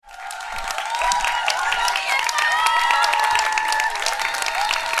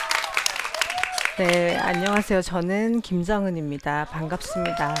네, 안녕하세요. 저는 김정은입니다.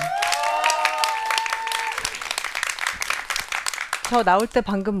 반갑습니다. 저 나올 때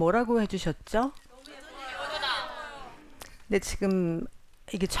방금 뭐라고 해주셨죠? 네, 지금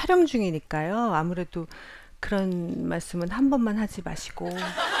이게 촬영 중이니까요. 아무래도 그런 말씀은 한 번만 하지 마시고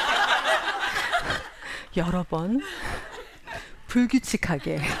여러 번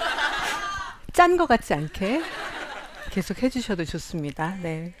불규칙하게 짠 것 같지 않게 계속 해주셔도 좋습니다.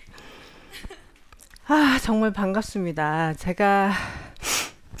 네. 아, 정말 반갑습니다. 제가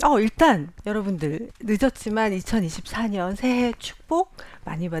일단 여러분들 늦었지만 2024년 새해 축복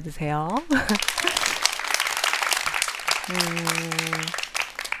많이 받으세요.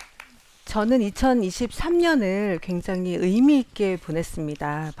 저는 2023년을 굉장히 의미 있게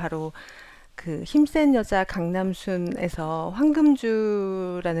보냈습니다. 바로 그 힘센 여자 강남순에서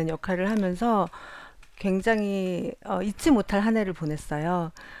황금주라는 역할을 하면서 굉장히 잊지 못할 한 해를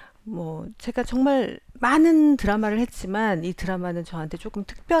보냈어요. 뭐 제가 정말 많은 드라마를 했지만 이 드라마는 저한테 조금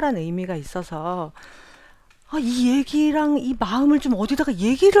특별한 의미가 있어서 이 얘기랑 이 마음을 좀 어디다가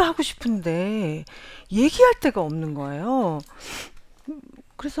얘기를 하고 싶은데 얘기할 데가 없는 거예요.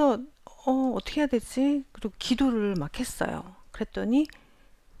 그래서 어떻게 해야 되지? 그리고 기도를 막 했어요. 그랬더니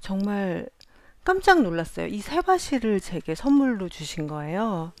정말 깜짝 놀랐어요. 이 세바시를 제게 선물로 주신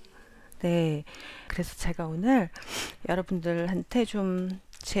거예요. 네. 그래서 제가 오늘 여러분들한테 좀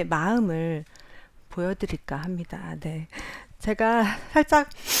제 마음을 보여드릴까 합니다. 네. 제가 살짝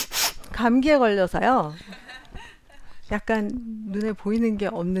감기에 걸려서요. 약간 눈에 보이는 게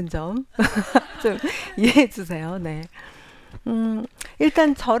없는 점 좀 이해해 주세요. 네.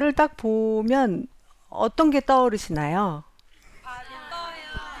 일단 저를 딱 보면 어떤 게 떠오르시나요?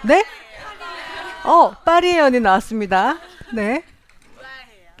 네? 파리의 연인 나왔습니다. 네.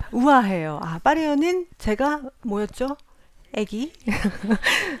 우아해요. 파리의 연인 제가 뭐였죠? 애기?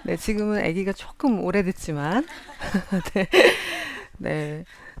 네, 지금은 애기가 조금 오래됐지만. 네. 네.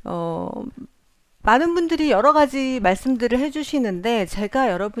 어, 많은 분들이 여러 가지 말씀들을 해주시는데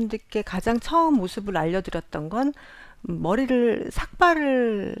제가 여러분들께 가장 처음 모습을 알려드렸던 건 머리를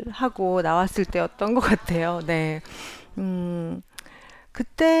삭발을 하고 나왔을 때였던 것 같아요. 네.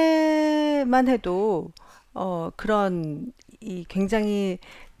 그때만 해도 그런 이 굉장히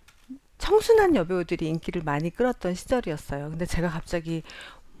청순한 여배우들이 인기를 많이 끌었던 시절이었어요. 근데 제가 갑자기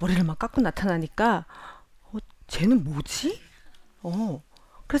머리를 막 깎고 나타나니까 쟤는 뭐지?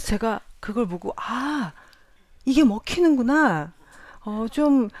 그래서 제가 그걸 보고 이게 먹히는구나.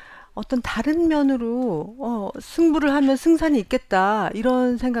 좀 어떤 다른 면으로 승부를 하면 승산이 있겠다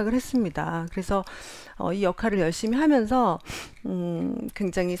이런 생각을 했습니다. 그래서 이 역할을 열심히 하면서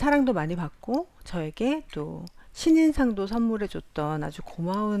굉장히 사랑도 많이 받고 저에게 또 신인상도 선물해줬던 아주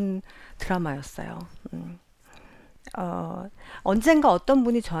고마운 드라마였어요. 언젠가 어떤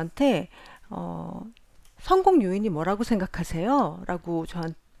분이 저한테 성공 요인이 뭐라고 생각하세요? 라고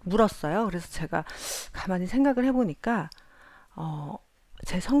저한테 물었어요. 그래서 제가 가만히 생각을 해보니까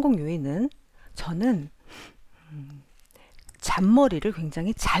제 성공 요인은 저는 잔머리를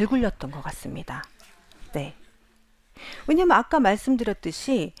굉장히 잘 굴렸던 것 같습니다. 네. 왜냐면 아까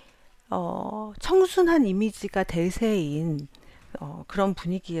말씀드렸듯이 청순한 이미지가 대세인 그런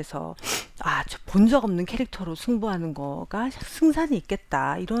분위기에서 저 본 적 없는 캐릭터로 승부하는 거가 승산이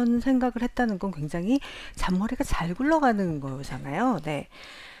있겠다 이런 생각을 했다는 건 굉장히 잔머리가 잘 굴러가는 거잖아요. 네.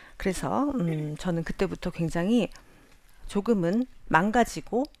 그래서 저는 그때부터 굉장히 조금은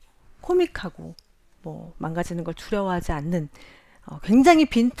망가지고 코믹하고 뭐 망가지는 걸 두려워하지 않는 굉장히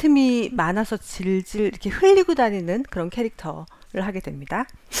빈틈이 많아서 질질 이렇게 흘리고 다니는 그런 캐릭터를 하게 됩니다.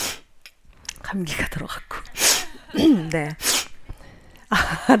 감기가 들어갔고 네. 네.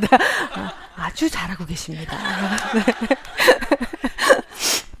 아주 잘하고 계십니다. 네.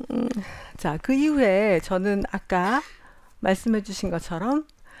 자, 그 이후에 저는 아까 말씀해 주신 것처럼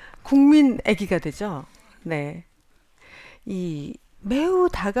국민 애기가 되죠. 네. 이 매우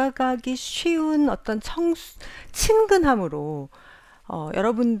다가가기 쉬운 어떤 친근함으로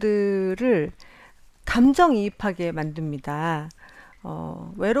여러분들을 감정이입하게 만듭니다.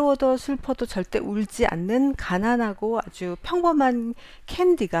 외로워도 슬퍼도 절대 울지 않는 가난하고 아주 평범한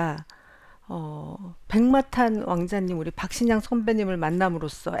캔디가 백마탄 왕자님 우리 박신양 선배님을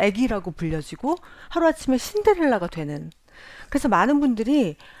만남으로써 애기라고 불려지고 하루아침에 신데렐라가 되는 그래서 많은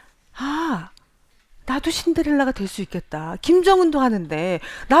분들이 아 나도 신데렐라가 될 수 있겠다. 김정은도 하는데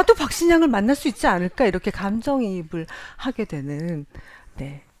나도 박신양을 만날 수 있지 않을까 이렇게 감정이입을 하게 되는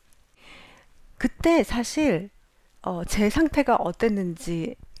네. 그때 사실 제 상태가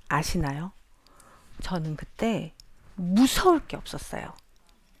어땠는지 아시나요? 저는 그때 무서울 게 없었어요.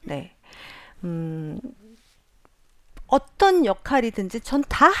 네. 음, 어떤 역할이든지 전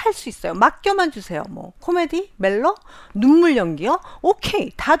다 할 수 있어요. 맡겨만 주세요. 뭐 코미디, 멜로, 눈물 연기요?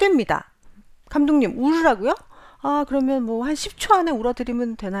 오케이, 다 됩니다. 감독님 울으라고요? 아, 그러면 뭐 한 10초 안에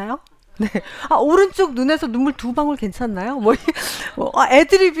울어드리면 되나요? 네. 아, 오른쪽 눈에서 눈물 두 방울 괜찮나요? 뭐,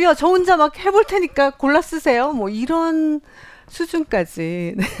 애드립이요. 저 혼자 막 해볼 테니까 골라 쓰세요. 뭐 이런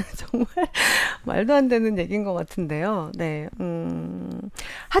수준까지. 네, 정말 말도 안 되는 얘기인 것 같은데요. 네.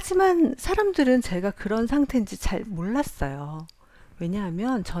 하지만 사람들은 제가 그런 상태인지 잘 몰랐어요.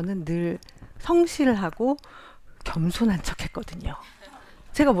 왜냐하면 저는 늘 성실을 하고 겸손한 척 했거든요.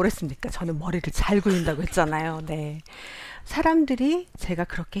 제가 뭘 했습니까? 저는 머리를 잘 굴린다고 했잖아요. 네. 사람들이 제가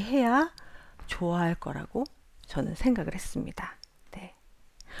그렇게 해야 좋아할 거라고 저는 생각을 했습니다. 네.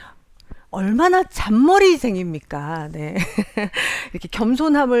 얼마나 잔머리쟁입니까? 네. 이렇게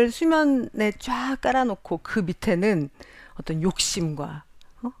겸손함을 수면에 쫙 깔아놓고 그 밑에는 어떤 욕심과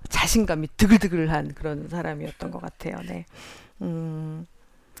자신감이 드글드글한 그런 사람이었던 것 같아요. 네.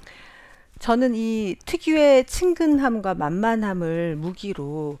 저는 이 특유의 친근함과 만만함을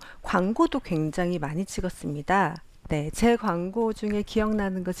무기로 광고도 굉장히 많이 찍었습니다. 네, 제 광고 중에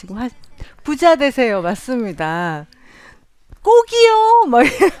기억나는 거 지금 부자 되세요. 맞습니다. 꼭이요. 막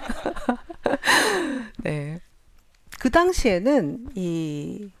네. 그 당시에는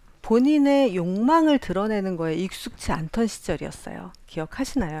이 본인의 욕망을 드러내는 거에 익숙치 않던 시절이었어요.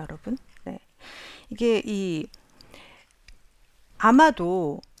 기억하시나요, 여러분? 네. 이게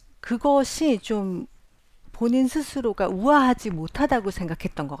아마도 그것이 좀 본인 스스로가 우아하지 못하다고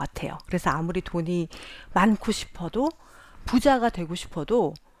생각했던 것 같아요. 그래서 아무리 돈이 많고 싶어도 부자가 되고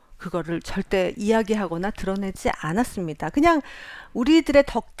싶어도 그거를 절대 이야기하거나 드러내지 않았습니다. 그냥 우리들의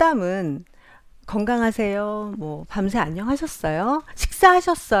덕담은 건강하세요, 뭐 밤새 안녕하셨어요,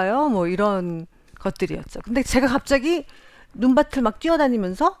 식사하셨어요, 뭐 이런 것들이었죠. 근데 제가 갑자기 눈밭을 막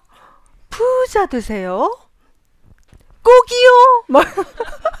뛰어다니면서 부자 되세요, 꼭이요, 막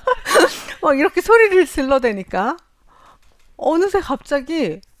이렇게 소리를 질러대니까 어느새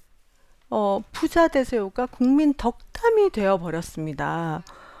갑자기 부자 되세요가 국민 덕담이 되어 버렸습니다.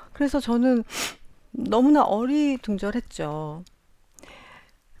 그래서 저는 너무나 어리둥절했죠.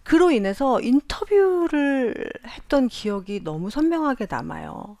 그로 인해서 인터뷰를 했던 기억이 너무 선명하게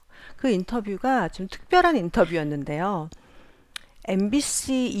남아요. 그 인터뷰가 좀 특별한 인터뷰였는데요.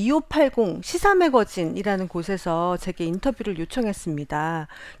 MBC 2580 시사 매거진이라는 곳에서 제게 인터뷰를 요청했습니다.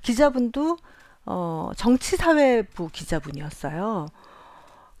 기자분도 정치사회부 기자분이었어요.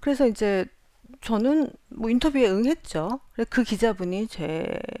 그래서 이제 저는 뭐 인터뷰에 응했죠. 그 기자분이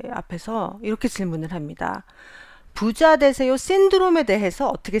제 앞에서 이렇게 질문을 합니다. 부자 되세요 신드롬에 대해서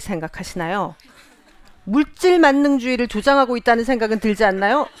어떻게 생각하시나요? 물질 만능주의를 조장하고 있다는 생각은 들지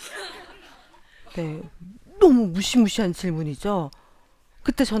않나요? 네, 너무 무시무시한 질문이죠.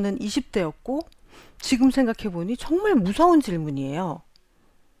 그때 저는 20대였고 지금 생각해보니 정말 무서운 질문이에요.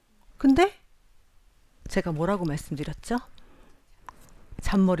 근데 제가 뭐라고 말씀드렸죠?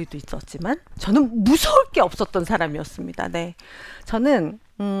 잔머리도 있었지만 저는 무서울 게 없었던 사람이었습니다. 네, 저는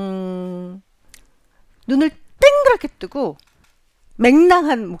눈을 땡그랗게 뜨고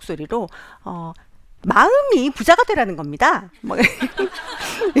맹랑한 목소리로 마음이 부자가 되라는 겁니다. 뭐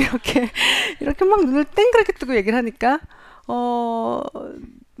이렇게 막 눈을 땡그랗게 뜨고 얘기를 하니까 뭐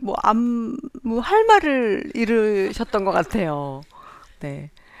아무 할 말을 잃으셨던 것 같아요.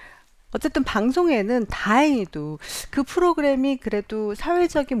 네. 어쨌든 방송에는 다행히도 그 프로그램이 그래도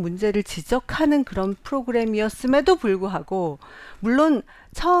사회적인 문제를 지적하는 그런 프로그램이었음에도 불구하고 물론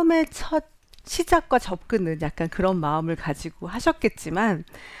처음에 첫 시작과 접근은 약간 그런 마음을 가지고 하셨겠지만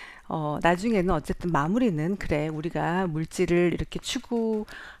나중에는 어쨌든 마무리는 그래 우리가 물질을 이렇게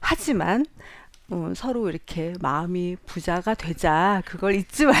추구하지만 서로 이렇게 마음이 부자가 되자 그걸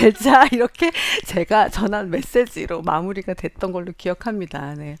잊지 말자 이렇게 제가 전한 메시지로 마무리가 됐던 걸로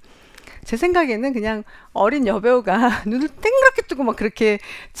기억합니다. 네. 제 생각에는 그냥 어린 여배우가 눈을 땡그랗게 뜨고 막 그렇게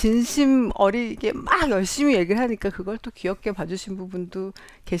진심 어리게 막 열심히 얘기를 하니까 그걸 또 귀엽게 봐주신 부분도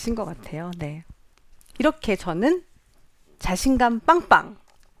계신 것 같아요. 네. 이렇게 저는 자신감 빵빵,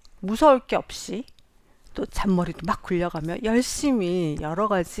 무서울 게 없이 또 잔머리도 막 굴려가며 열심히 여러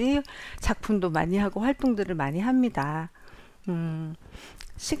가지 작품도 많이 하고 활동들을 많이 합니다.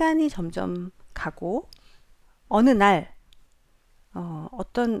 시간이 점점 가고 어느 날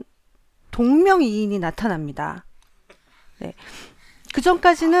어떤 동명이인이 나타납니다. 네. 그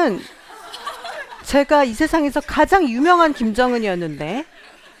전까지는 제가 이 세상에서 가장 유명한 김정은이었는데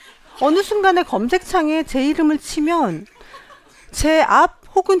어느 순간에 검색창에 제 이름을 치면 제 앞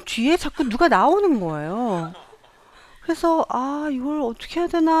혹은 뒤에 자꾸 누가 나오는 거예요. 그래서 이걸 어떻게 해야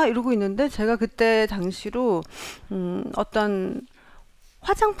되나 이러고 있는데 제가 그때 당시로 어떤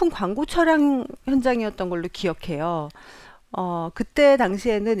화장품 광고 촬영 현장이었던 걸로 기억해요. 그때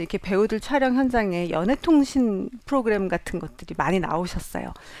당시에는 이렇게 배우들 촬영 현장에 연애통신 프로그램 같은 것들이 많이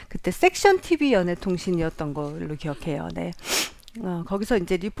나오셨어요. 그때 섹션 TV 연애통신이었던 걸로 기억해요. 네. 거기서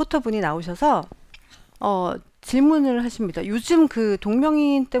이제 리포터 분이 나오셔서 질문을 하십니다. 요즘 그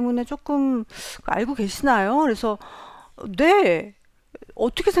동명이인 때문에 조금 알고 계시나요? 그래서 네.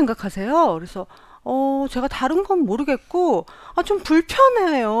 어떻게 생각하세요? 그래서 제가 다른 건 모르겠고 좀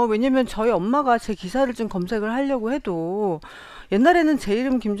불편해요. 왜냐면 저희 엄마가 제 기사를 좀 검색을 하려고 해도 옛날에는 제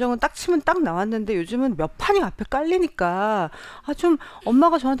이름 김정은 딱 치면 딱 나왔는데 요즘은 몇 판이 앞에 깔리니까 좀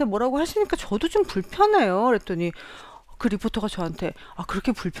엄마가 저한테 뭐라고 하시니까 저도 좀 불편해요. 그랬더니 그 리포터가 저한테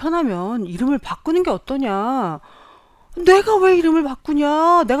그렇게 불편하면 이름을 바꾸는 게 어떠냐. 내가 왜 이름을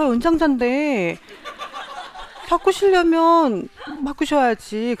바꾸냐. 내가 연장자인데. 바꾸시려면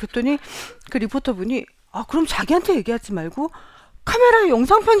바꾸셔야지. 그랬더니 그 리포터 분이 그럼 자기한테 얘기하지 말고 카메라에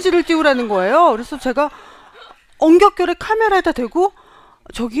영상 편지를 띄우라는 거예요. 그래서 제가 엉겹결에 카메라에다 대고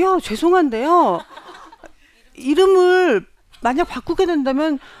저기요 죄송한데요. 이름을 만약 바꾸게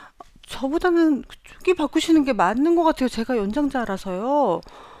된다면 저보다는 그쪽이 바꾸시는 게 맞는 것 같아요. 제가 연장자라서요.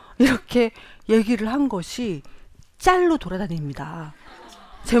 이렇게 얘기를 한 것이 짤로 돌아다닙니다.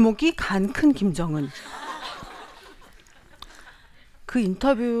 제목이 간 큰 김정은. 그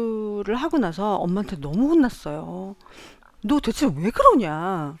인터뷰를 하고 나서 엄마한테 너무 혼났어요. 너 대체 왜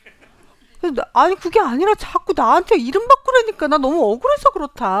그러냐? 아니 그게 아니라 자꾸 나한테 이름 바꾸라니까 나 너무 억울해서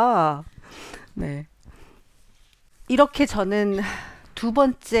그렇다. 네. 이렇게 저는 두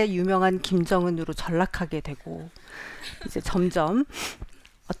번째 유명한 김정은으로 전락하게 되고 이제 점점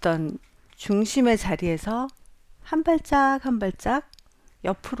어떤 중심의 자리에서 한 발짝 한 발짝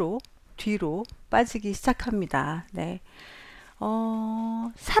옆으로 뒤로 빠지기 시작합니다. 네.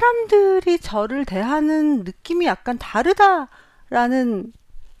 사람들이 저를 대하는 느낌이 약간 다르다라는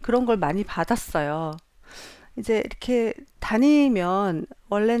그런 걸 많이 받았어요. 이제 이렇게 다니면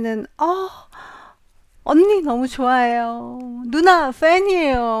원래는 언니 너무 좋아해요. 누나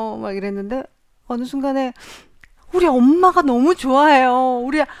팬이에요. 막 이랬는데 어느 순간에 우리 엄마가 너무 좋아해요.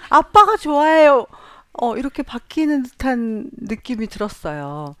 우리 아빠가 좋아해요. 이렇게 바뀌는 듯한 느낌이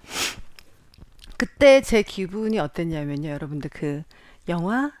들었어요. 그때 제 기분이 어땠냐면요. 여러분들 그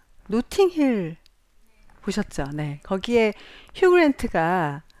영화 노팅힐 보셨죠? 네. 거기에 휴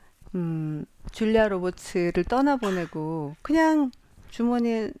그랜트가 줄리아 로버츠를 떠나보내고 그냥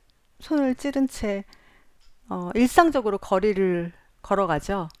주머니에 손을 찌른 채 일상적으로 거리를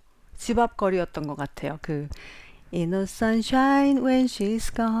걸어가죠. 집 앞 거리였던 것 같아요. 그 In the sunshine when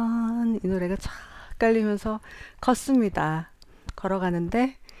she's gone 이 노래가 쫙 깔리면서 걷습니다.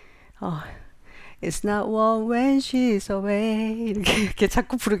 걸어가는데 It's not warm when she's away 이렇게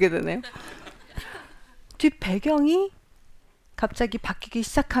자꾸 부르게 되네요. 뒷 배경이 갑자기 바뀌기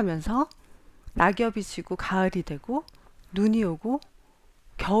시작하면서 낙엽이 지고 가을이 되고 눈이 오고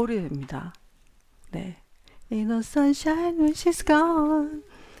겨울이 됩니다. 네. In the sunshine when she's gone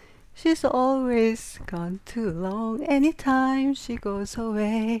She's always gone too long Anytime she goes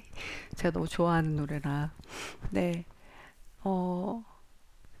away 제가 너무 좋아하는 노래라 네.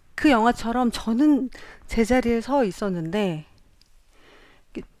 그 영화처럼 저는 제자리에 서 있었는데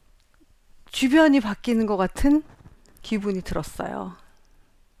주변이 바뀌는 것 같은 기분이 들었어요.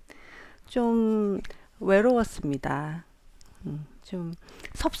 좀 외로웠습니다. 좀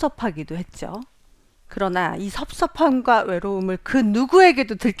섭섭하기도 했죠. 그러나 이 섭섭함과 외로움을 그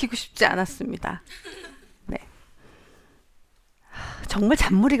누구에게도 들키고 싶지 않았습니다. 네. 정말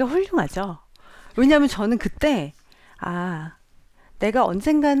잔머리가 훌륭하죠. 왜냐하면 저는 그때 내가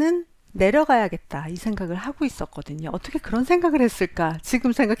언젠가는 내려가야겠다 이 생각을 하고 있었거든요. 어떻게 그런 생각을 했을까?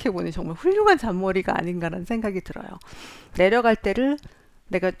 지금 생각해보니 정말 훌륭한 잔머리가 아닌가라는 생각이 들어요. 내려갈 때를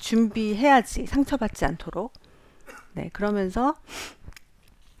내가 준비해야지 상처받지 않도록. 네, 그러면서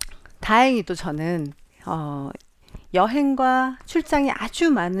다행히도 저는 여행과 출장이 아주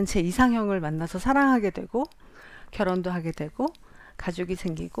많은 제 이상형을 만나서 사랑하게 되고 결혼도 하게 되고 가족이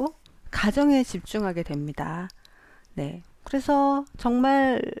생기고 가정에 집중하게 됩니다. 네, 그래서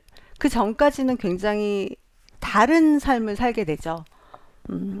정말 그 전까지는 굉장히 다른 삶을 살게 되죠.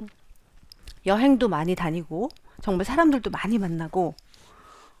 여행도 많이 다니고 정말 사람들도 많이 만나고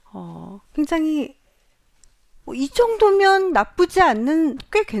굉장히 이 정도면 나쁘지 않는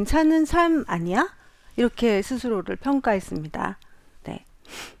꽤 괜찮은 삶 아니야? 이렇게 스스로를 평가했습니다. 네.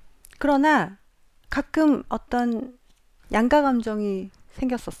 그러나 가끔 어떤 양가 감정이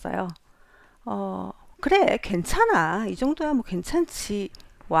생겼었어요. 그래 괜찮아 이 정도야 뭐 괜찮지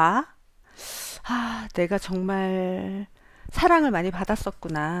와 내가 정말 사랑을 많이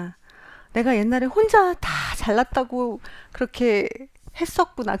받았었구나 내가 옛날에 혼자 다 잘났다고 그렇게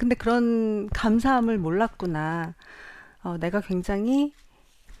했었구나. 근데 그런 감사함을 몰랐구나. 내가 굉장히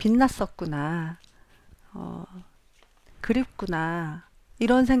빛났었구나. 어, 그립구나.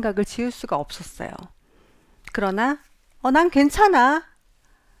 이런 생각을 지울 수가 없었어요. 그러나, 난 괜찮아.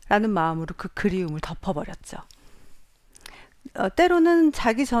 라는 마음으로 그 그리움을 덮어버렸죠. 때로는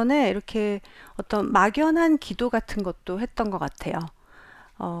자기 전에 이렇게 어떤 막연한 기도 같은 것도 했던 것 같아요.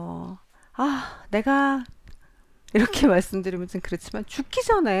 내가 이렇게 말씀드리면 좀 그렇지만 죽기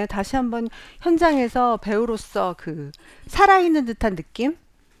전에 다시 한번 현장에서 배우로서 그 살아있는 듯한 느낌?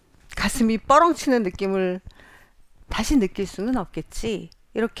 가슴이 뻐렁치는 느낌을 다시 느낄 수는 없겠지.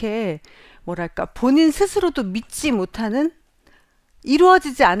 이렇게 뭐랄까 본인 스스로도 믿지 못하는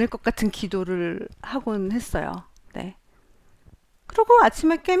이루어지지 않을 것 같은 기도를 하곤 했어요. 네. 그리고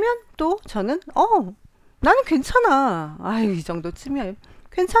아침에 깨면 또 저는 나는 괜찮아. 아유 이 정도쯤이야.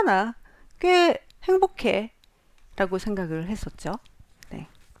 괜찮아. 꽤 행복해. 라고 생각을 했었죠. 네.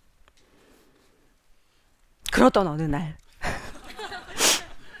 그러던 어느 날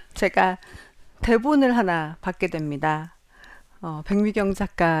제가 대본을 하나 받게 됩니다. 백미경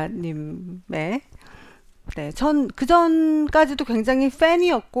작가님의 네, 전 그전까지도 굉장히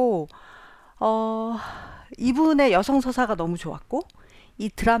팬이었고 이분의 여성 서사가 너무 좋았고 이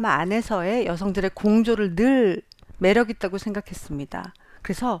드라마 안에서의 여성들의 공조를 늘 매력 있다고 생각했습니다.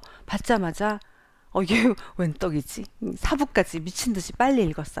 그래서 받자마자 이게 웬 떡이지? 사부까지 미친 듯이 빨리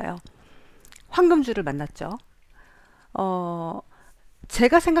읽었어요. 황금주를 만났죠. 어,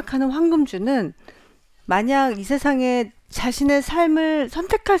 제가 생각하는 황금주는 만약 이 세상에 자신의 삶을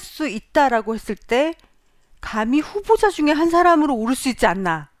선택할 수 있다라고 했을 때 감히 후보자 중에 한 사람으로 오를 수 있지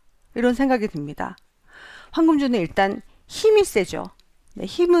않나 이런 생각이 듭니다. 황금주는 일단 힘이 세죠. 네,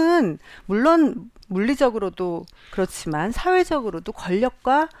 힘은 물론 물리적으로도 그렇지만 사회적으로도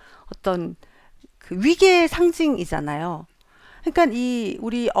권력과 어떤 그 위계의 상징이잖아요. 그러니까 이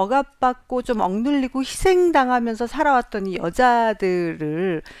우리 억압받고 좀 억눌리고 희생당하면서 살아왔던 이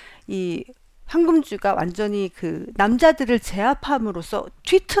여자들을 이 황금주가 완전히 그 남자들을 제압함으로써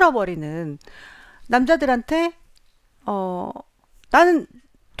뒤틀어 버리는 남자들한테 나는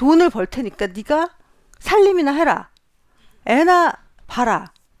돈을 벌 테니까 네가 살림이나 해라. 애나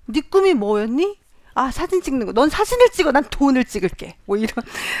봐라. 네 꿈이 뭐였니? 사진 찍는 거. 넌 사진을 찍어. 난 돈을 찍을게. 뭐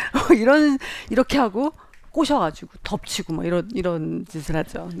이런 이렇게 하고 꼬셔가지고 덮치고 뭐 이런 짓을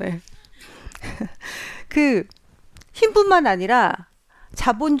하죠. 네. 그 힘뿐만 아니라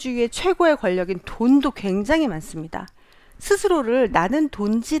자본주의의 최고의 권력인 돈도 굉장히 많습니다. 스스로를 나는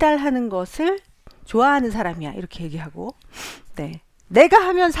돈지랄하는 것을 좋아하는 사람이야 이렇게 얘기하고, 네, 내가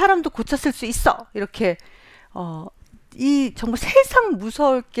하면 사람도 고쳤을 수 있어 이렇게 이 정말 세상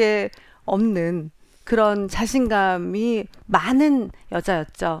무서울 게 없는 그런 자신감이 많은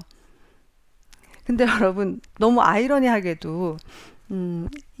여자였죠. 근데 여러분 너무 아이러니하게도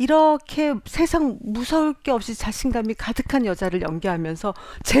이렇게 세상 무서울 게 없이 자신감이 가득한 여자를 연기하면서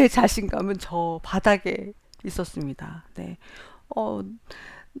제 자신감은 저 바닥에 있었습니다. 네.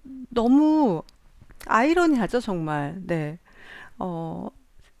 너무 아이러니하죠, 정말. 네.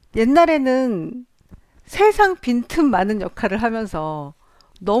 옛날에는 세상 빈틈 많은 역할을 하면서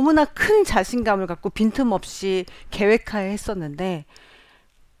너무나 큰 자신감을 갖고 빈틈없이 계획하에 했었는데,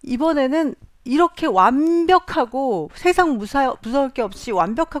 이번에는 이렇게 완벽하고 세상 무서울 게 없이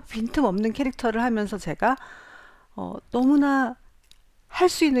완벽하고 빈틈 없는 캐릭터를 하면서 제가 너무나 할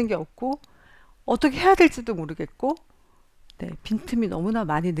수 있는 게 없고 어떻게 해야 될지도 모르겠고, 네, 빈틈이 너무나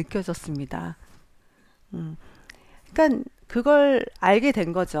많이 느껴졌습니다. 음, 그러니까 그걸 알게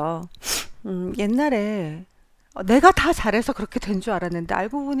된 거죠. 옛날에 내가 다 잘해서 그렇게 된 줄 알았는데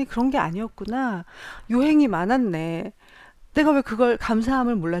알고 보니 그런 게 아니었구나. 요행이 많았네. 내가 왜 그걸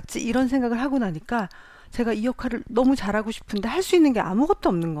감사함을 몰랐지? 이런 생각을 하고 나니까 제가 이 역할을 너무 잘하고 싶은데 할 수 있는 게 아무것도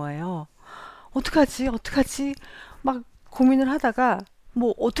없는 거예요. 어떡하지? 어떡하지? 막 고민을 하다가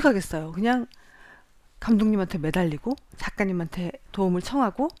뭐 어떡하겠어요. 그냥 감독님한테 매달리고 작가님한테 도움을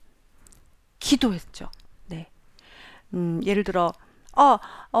청하고 기도했죠. 네. 예를 들어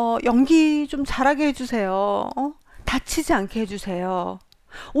연기 좀 잘하게 해주세요. 다치지 않게 해주세요.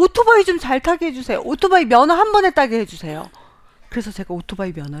 오토바이 좀 잘 타게 해주세요. 오토바이 면허 한 번에 따게 해주세요. 그래서 제가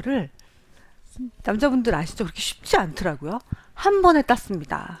오토바이 면허를, 남자분들 아시죠? 그렇게 쉽지 않더라고요. 한 번에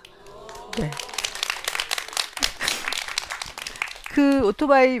땄습니다. 네. 그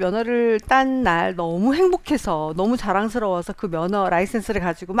오토바이 면허를 딴 날 너무 행복해서 너무 자랑스러워서 그 면허 라이센스를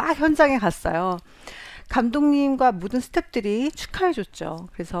가지고 막 현장에 갔어요. 감독님과 모든 스태프들이 축하해 줬죠.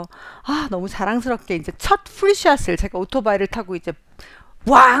 그래서 너무 자랑스럽게 이제 첫 풀샷을 제가 오토바이를 타고 이제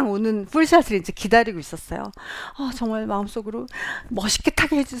왕 오는 풀샷을 이제 기다리고 있었어요. 정말 마음속으로 멋있게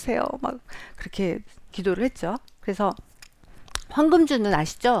타게 해주세요. 막 그렇게 기도를 했죠. 그래서 황금주는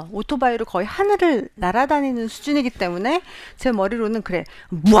아시죠? 오토바이로 거의 하늘을 날아다니는 수준이기 때문에 제 머리로는 그래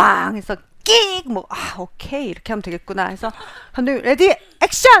무앙 해서 끽 뭐 오케이 이렇게 하면 되겠구나 해서 감독님 레디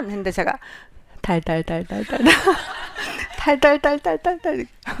액션 했는데 제가 달달달달달 달달달달달달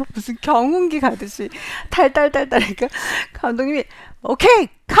무슨 경운기 가듯이 달달달달니까 감독님이 오케이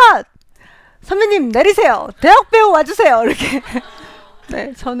컷 선배님 내리세요 대역 배우 와주세요 이렇게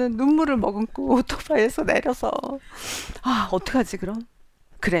네 저는 눈물을 머금고 오토바이에서 내려서 어떡하지 그럼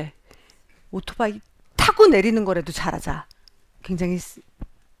그래 오토바이 타고 내리는 거라도 잘하자 굉장히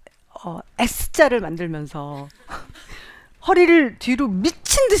S자를 만들면서 허리를 뒤로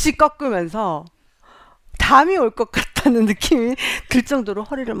미친 듯이 꺾으면서 담이 올 것 같다는 느낌이 들 정도로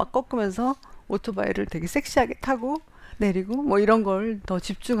허리를 막 꺾으면서 오토바이를 되게 섹시하게 타고 내리고 뭐 이런 걸 더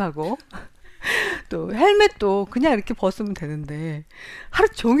집중하고 또 헬멧도 그냥 이렇게 벗으면 되는데 하루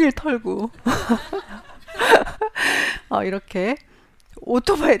종일 털고 이렇게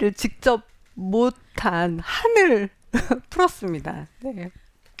오토바이를 직접 못한 한을 풀었습니다. 네.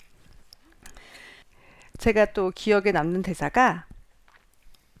 제가 또 기억에 남는 대사가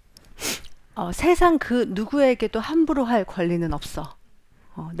세상 그 누구에게도 함부로 할 권리는 없어.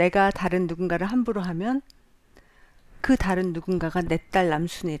 내가 다른 누군가를 함부로 하면 그 다른 누군가가 내 딸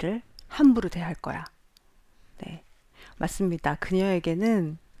남순이를 함부로 대할 거야. 네, 맞습니다.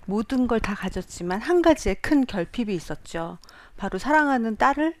 그녀에게는 모든 걸 다 가졌지만 한 가지의 큰 결핍이 있었죠. 바로 사랑하는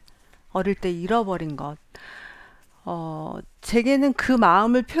딸을 어릴 때 잃어버린 것. 제게는 그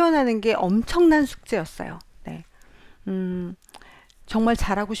마음을 표현하는 게 엄청난 숙제였어요. 네. 정말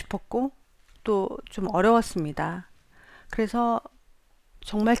잘하고 싶었고 또 좀 어려웠습니다. 그래서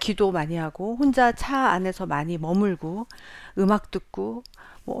정말 기도 많이 하고 혼자 차 안에서 많이 머물고 음악 듣고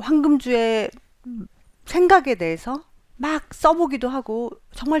뭐 황금주의 생각에 대해서 막 써보기도 하고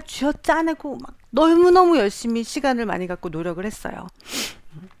정말 쥐어짜내고 막 너무너무 열심히 시간을 많이 갖고 노력을 했어요.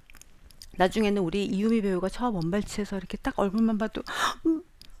 나중에는 우리 이유미 배우가 처음 원발치에서 이렇게 딱 얼굴만 봐도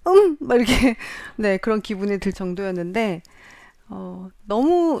막 이렇게 네 그런 기분이 들 정도였는데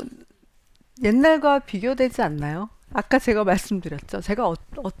너무 옛날과 비교되지 않나요? 아까 제가 말씀드렸죠. 제가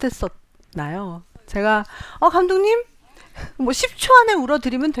어땠었나요? 제가 감독님 뭐 10초 안에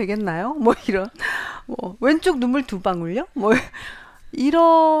울어드리면 되겠나요? 뭐 이런 뭐 왼쪽 눈물 두 방울요? 뭐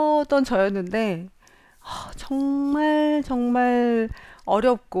이러던 저였는데 정말 정말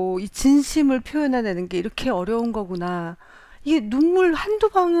어렵고 이 진심을 표현해내는 게 이렇게 어려운 거구나. 이게 눈물 한두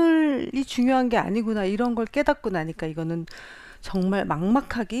방울이 중요한 게 아니구나. 이런 걸 깨닫고 나니까 이거는 정말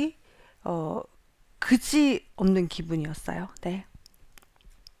막막하기 그지 없는 기분이었어요. 네.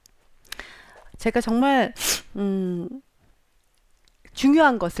 제가 정말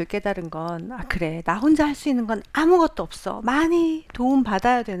중요한 것을 깨달은 건 그래 나 혼자 할 수 있는 건 아무것도 없어. 많이 도움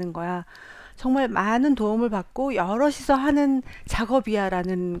받아야 되는 거야. 정말 많은 도움을 받고 여럿이서 하는 작업이야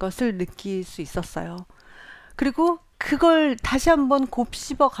라는 것을 느낄 수 있었어요. 그리고 그걸 다시 한번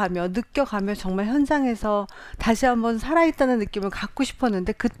곱씹어가며 느껴가며 정말 현장에서 다시 한번 살아있다는 느낌을 갖고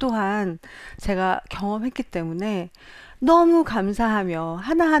싶었는데 그 또한 제가 경험했기 때문에 너무 감사하며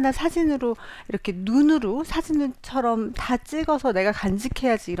하나하나 사진으로 이렇게 눈으로 사진처럼 다 찍어서 내가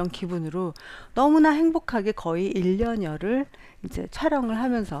간직해야지 이런 기분으로 너무나 행복하게 거의 1년여를 이제 촬영을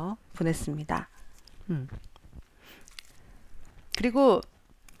하면서 보냈습니다. 그리고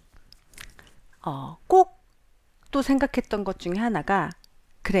꼭 또 생각했던 것 중에 하나가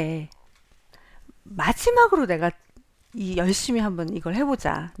그래 마지막으로 내가 열심히 한번 이걸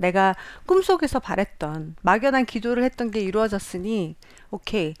해보자. 내가 꿈속에서 바랬던 막연한 기도를 했던 게 이루어졌으니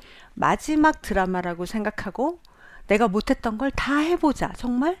오케이 마지막 드라마라고 생각하고 내가 못했던 걸 다 해보자.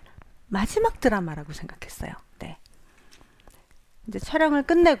 정말 마지막 드라마라고 생각했어요. 네. 이제 촬영을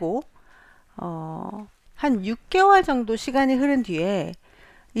끝내고 한 6개월 정도 시간이 흐른 뒤에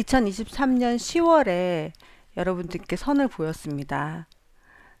 2023년 10월에 여러분들께 선을 보였습니다.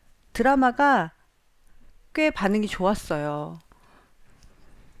 드라마가 꽤 반응이 좋았어요.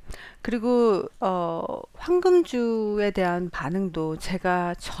 그리고 황금주에 대한 반응도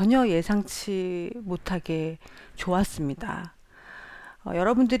제가 전혀 예상치 못하게 좋았습니다.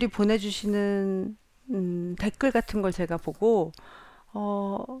 여러분들이 보내주시는 댓글 같은 걸 제가 보고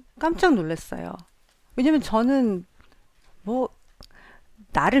깜짝 놀랐어요. 왜냐면 저는 뭐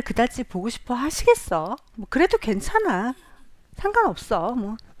나를 그다지 보고 싶어 하시겠어? 뭐 그래도 괜찮아. 상관없어.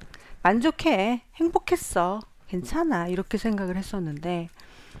 뭐 만족해. 행복했어. 괜찮아. 이렇게 생각을 했었는데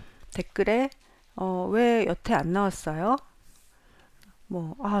댓글에 왜 여태 안 나왔어요?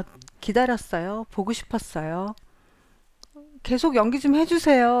 뭐 기다렸어요. 보고 싶었어요. 계속 연기 좀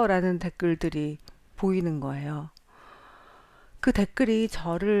해주세요. 라는 댓글들이 보이는 거예요. 그 댓글이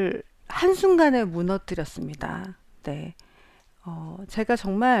저를 한순간에 무너뜨렸습니다. 네. 제가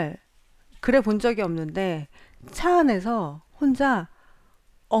정말 그래 본 적이 없는데 차 안에서 혼자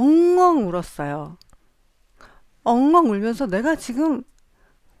엉엉 울었어요. 엉엉 울면서 내가 지금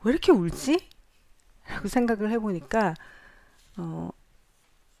왜 이렇게 울지? 라고 생각을 해보니까 어,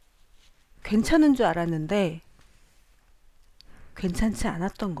 괜찮은 줄 알았는데 괜찮지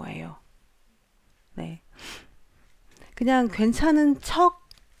않았던 거예요. 네. 그냥 괜찮은 척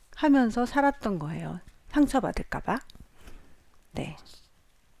하면서 살았던 거예요. 상처받을까봐. 네.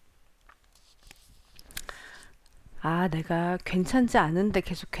 아, 내가 괜찮지 않은데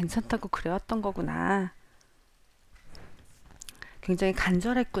계속 괜찮다고 그래왔던 거구나. 굉장히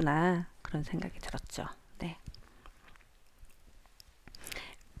간절했구나. 그런 생각이 들었죠. 네.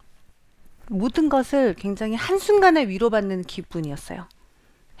 모든 것을 굉장히 한순간에 위로받는 기분이었어요.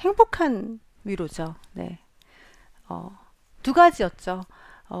 행복한 위로죠. 네. 어, 두 가지였죠.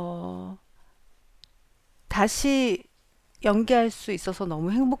 어, 다시 연기할 수 있어서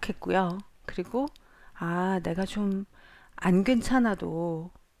너무 행복했고요. 그리고, 아, 내가 좀 안 괜찮아도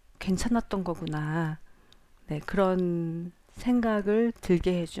괜찮았던 거구나. 네, 그런 생각을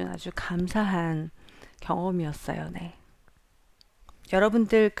들게 해준 아주 감사한 경험이었어요. 네.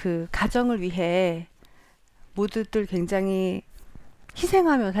 여러분들 그 가정을 위해 모두들 굉장히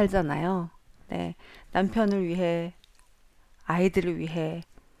희생하며 살잖아요. 네. 남편을 위해, 아이들을 위해,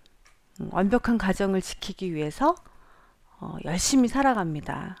 완벽한 가정을 지키기 위해서 열심히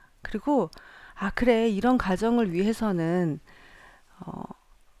살아갑니다. 그리고, 아, 그래, 이런 가정을 위해서는 어,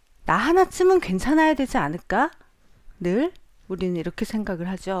 나 하나쯤은 괜찮아야 되지 않을까? 늘 우리는 이렇게 생각을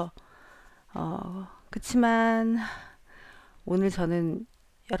하죠. 그치만 오늘 저는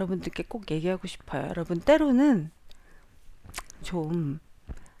여러분들께 꼭 얘기하고 싶어요. 여러분, 때로는 좀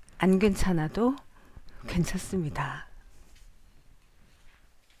안 괜찮아도 괜찮습니다.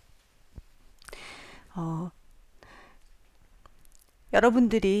 어,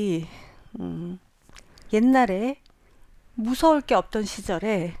 여러분들이 옛날에 무서울 게 없던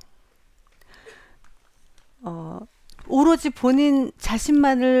시절에 어, 오로지 본인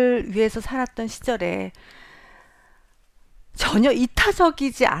자신만을 위해서 살았던 시절에 전혀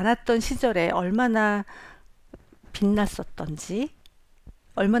이타적이지 않았던 시절에 얼마나 빛났었던지,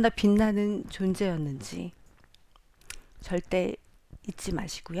 얼마나 빛나는 존재였는지 절대 잊지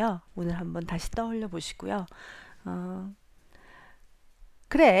마시고요. 오늘 한번 다시 떠올려 보시고요. 어,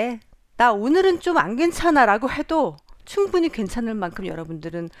 그래, 나 오늘은 좀 안 괜찮아 라고 해도 충분히 괜찮을 만큼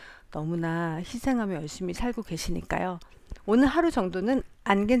여러분들은 너무나 희생하며 열심히 살고 계시니까요. 오늘 하루 정도는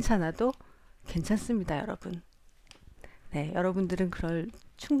안 괜찮아도 괜찮습니다, 여러분. 네, 여러분들은 그럴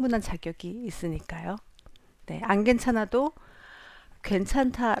충분한 자격이 있으니까요. 네, 안 괜찮아도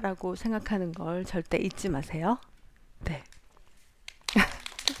괜찮다라고 생각하는 걸 절대 잊지 마세요. 네.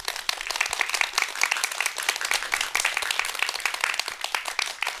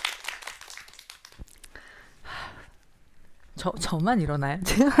 저만 일어나요?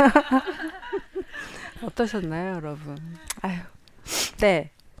 어떠셨나요, 여러분? 아유, 네.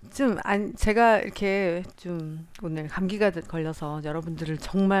 제가 이렇게 좀 오늘 감기가 걸려서 여러분들을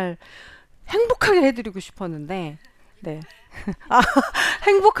정말 행복하게 해드리고 싶었는데, 네. 아,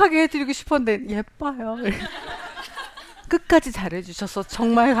 행복하게 해드리고 싶었는데, 예뻐요. 끝까지 잘해주셔서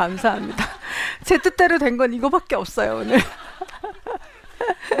정말 감사합니다. 제 뜻대로 된 건 이거밖에 없어요, 오늘.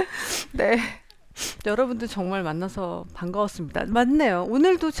 네. 여러분들 정말 만나서 반가웠습니다. 맞네요.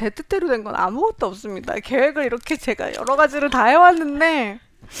 오늘도 제 뜻대로 된 건 아무것도 없습니다. 계획을 이렇게 제가 여러 가지를 다 해왔는데,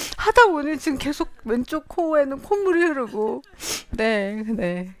 하다 보니 지금 계속 왼쪽 코에는 콧물이 흐르고, 네,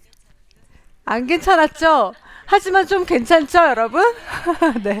 네. 안 괜찮았죠? 하지만 좀 괜찮죠, 여러분?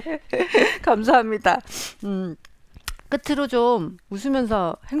 네. 감사합니다. 끝으로 좀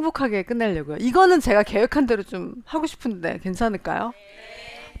웃으면서 행복하게 끝내려고요. 이거는 제가 계획한 대로 좀 하고 싶은데 괜찮을까요?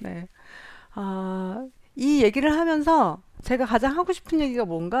 네. 아, 이 얘기를 하면서 제가 가장 하고 싶은 얘기가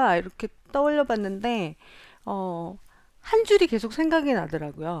뭔가 이렇게 떠올려 봤는데, 한 줄이 계속 생각이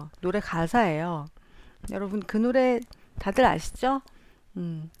나더라고요. 노래 가사예요. 여러분, 그 노래 다들 아시죠?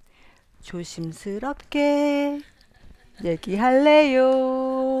 조심스럽게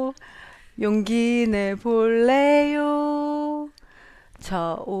얘기할래요. 용기 내볼래요.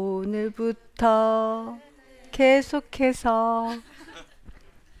 저 오늘부터 계속해서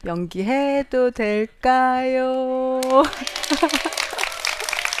연기해도 될까요?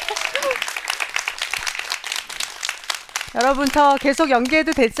 여러분, 저 계속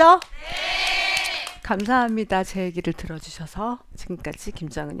연기해도 되죠? 감사합니다. 제 얘기를 들어주셔서. 지금까지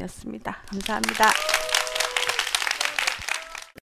김정은이었습니다. 감사합니다.